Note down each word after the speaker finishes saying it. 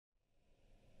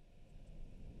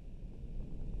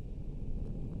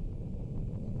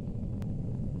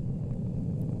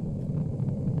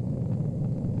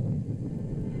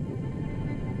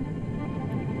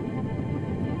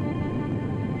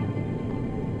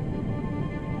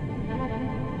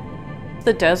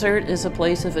The desert is a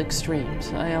place of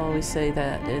extremes. I always say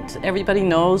that. Everybody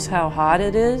knows how hot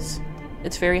it is.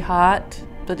 It's very hot,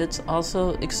 but it's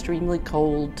also extremely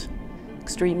cold,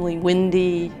 extremely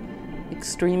windy,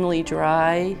 extremely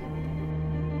dry.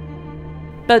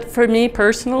 But for me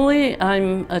personally,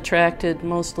 I'm attracted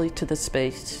mostly to the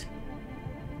space.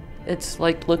 It's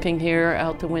like looking here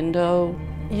out the window.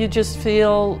 You just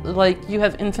feel like you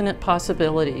have infinite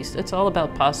possibilities. It's all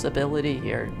about possibility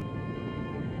here.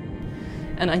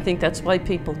 And I think that's why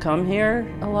people come here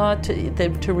a lot, to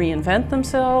reinvent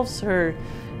themselves, or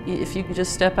if you can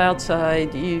just step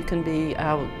outside, you can be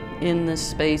out in this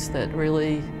space that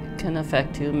really can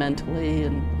affect you mentally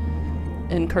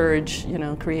and encourage,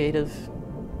 creative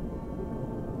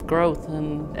growth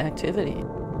and activity.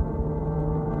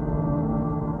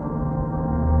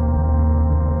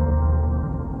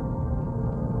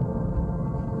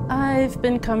 I've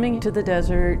been coming to the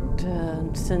desert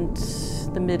since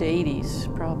the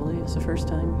mid-'80s, probably. It was the first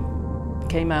time.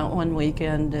 Came out one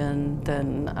weekend and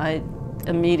then I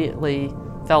immediately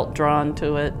felt drawn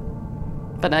to it,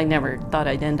 but I never thought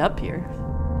I'd end up here.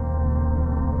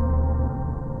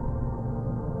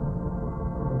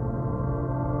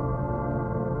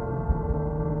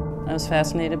 I was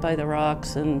fascinated by the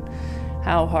rocks and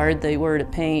how hard they were to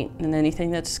paint, and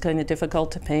anything that's kind of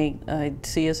difficult to paint I'd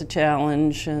see as a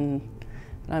challenge, and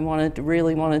I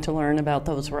really wanted to learn about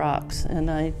those rocks,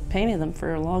 and I painted them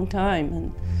for a long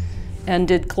time and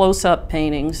did close-up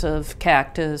paintings of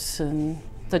cactus and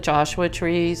the Joshua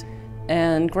trees,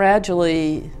 and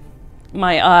gradually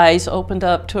my eyes opened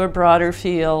up to a broader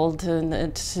field, and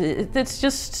it's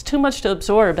just too much to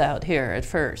absorb out here at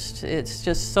first. It's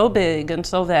just so big and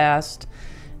so vast,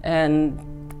 and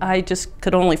I just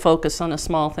could only focus on a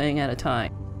small thing at a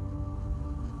time.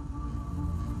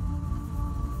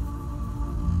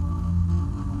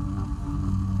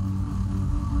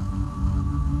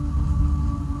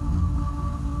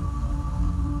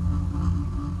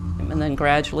 And then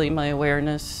gradually my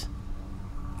awareness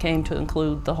came to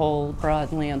include the whole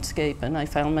broad landscape, and I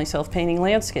found myself painting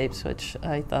landscapes, which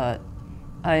I thought,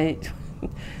 I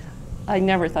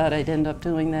never thought I'd end up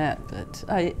doing that, but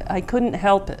I couldn't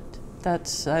help it.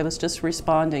 I was just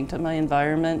responding to my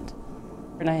environment,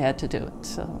 and I had to do it,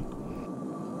 so.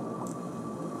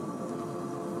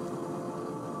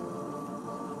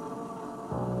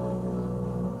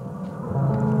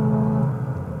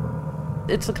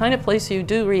 It's the kind of place you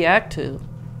do react to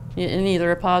in either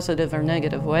a positive or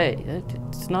negative way.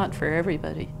 It's not for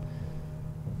everybody.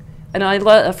 And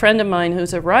a friend of mine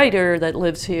who's a writer that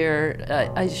lives here,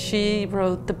 she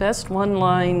wrote the best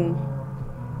one-line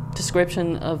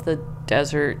description of the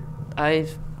desert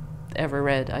I've ever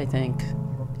read, I think.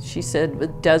 She said, the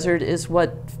desert is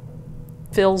what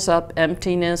fills up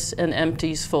emptiness and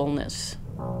empties fullness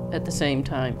at the same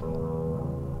time.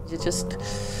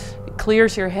 It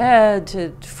clears your head,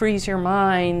 it frees your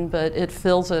mind, but it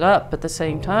fills it up at the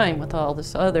same time with all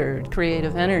this other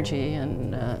creative energy,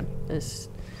 and it's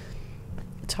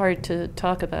hard to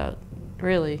talk about,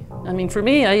 really. I mean, for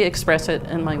me, I express it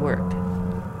in my work.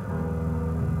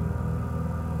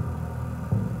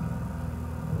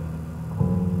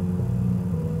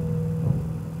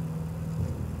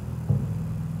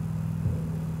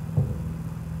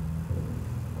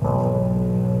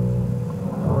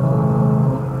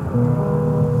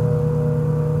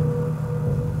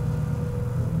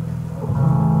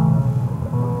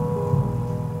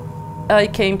 I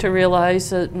came to realize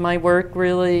that my work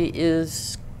really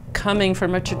is coming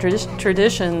from a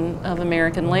tradition of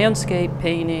American landscape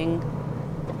painting.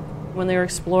 When they were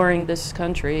exploring this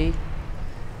country,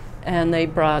 and they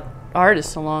brought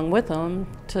artists along with them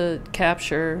to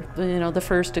capture, the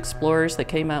first explorers that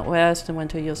came out west and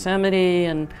went to Yosemite,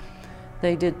 and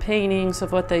they did paintings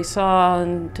of what they saw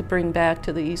and to bring back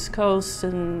to the East Coast,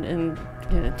 and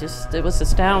it was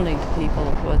astounding to people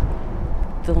what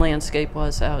the landscape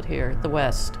was out here, the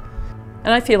West.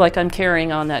 And I feel like I'm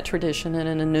carrying on that tradition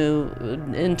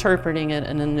and interpreting it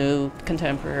in a new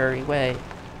contemporary way.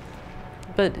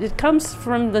 But it comes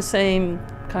from the same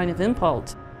kind of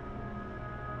impulse.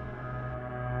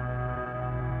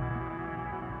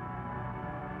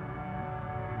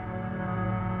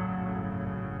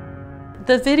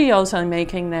 The videos I'm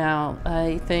making now,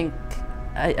 I think,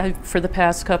 for the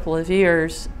past couple of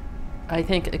years, I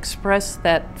think express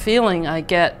that feeling I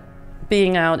get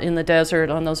being out in the desert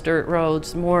on those dirt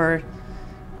roads more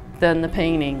than the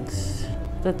paintings.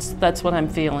 That's what I'm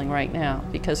feeling right now,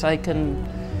 because I can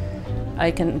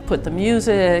put the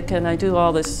music and I do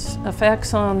all this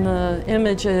effects on the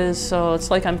images, so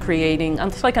it's like I'm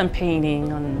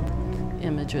painting on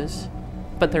images,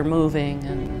 but they're moving,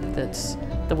 and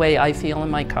the way I feel in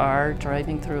my car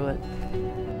driving through it.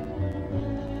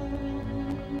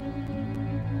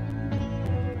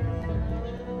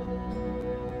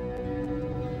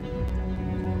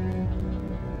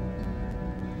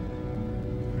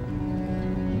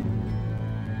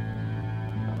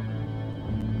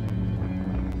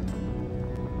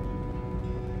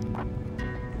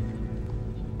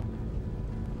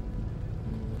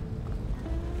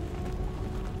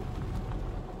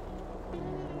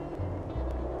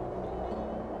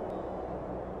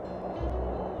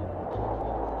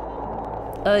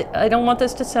 I don't want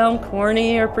this to sound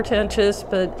corny or pretentious,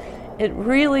 but it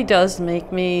really does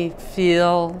make me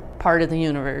feel part of the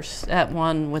universe, at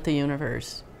one with the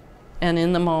universe, and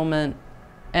in the moment,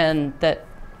 and that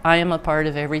I am a part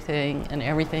of everything, and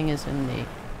everything is in me.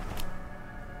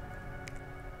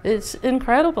 It's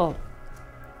incredible.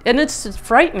 And it's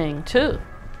frightening, too.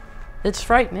 It's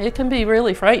frightening. It can be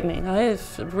really frightening. I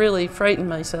have really frightened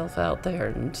myself out there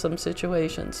in some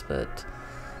situations, but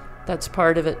that's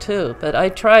part of it too. But I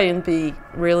try and be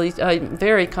really, I'm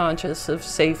very conscious of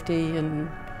safety and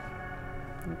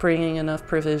bringing enough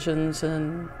provisions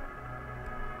and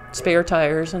spare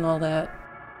tires and all that.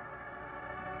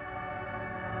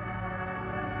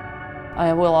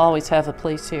 I will always have a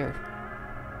place here.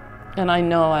 And I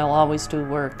know I'll always do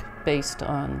work based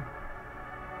on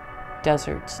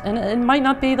deserts. And it might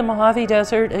not be the Mojave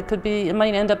Desert, it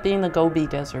might end up being the Gobi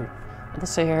Desert, the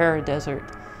Sahara Desert.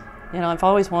 You know, I've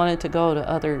always wanted to go to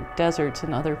other deserts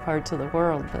in other parts of the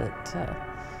world, but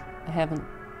I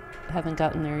haven't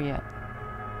gotten there yet.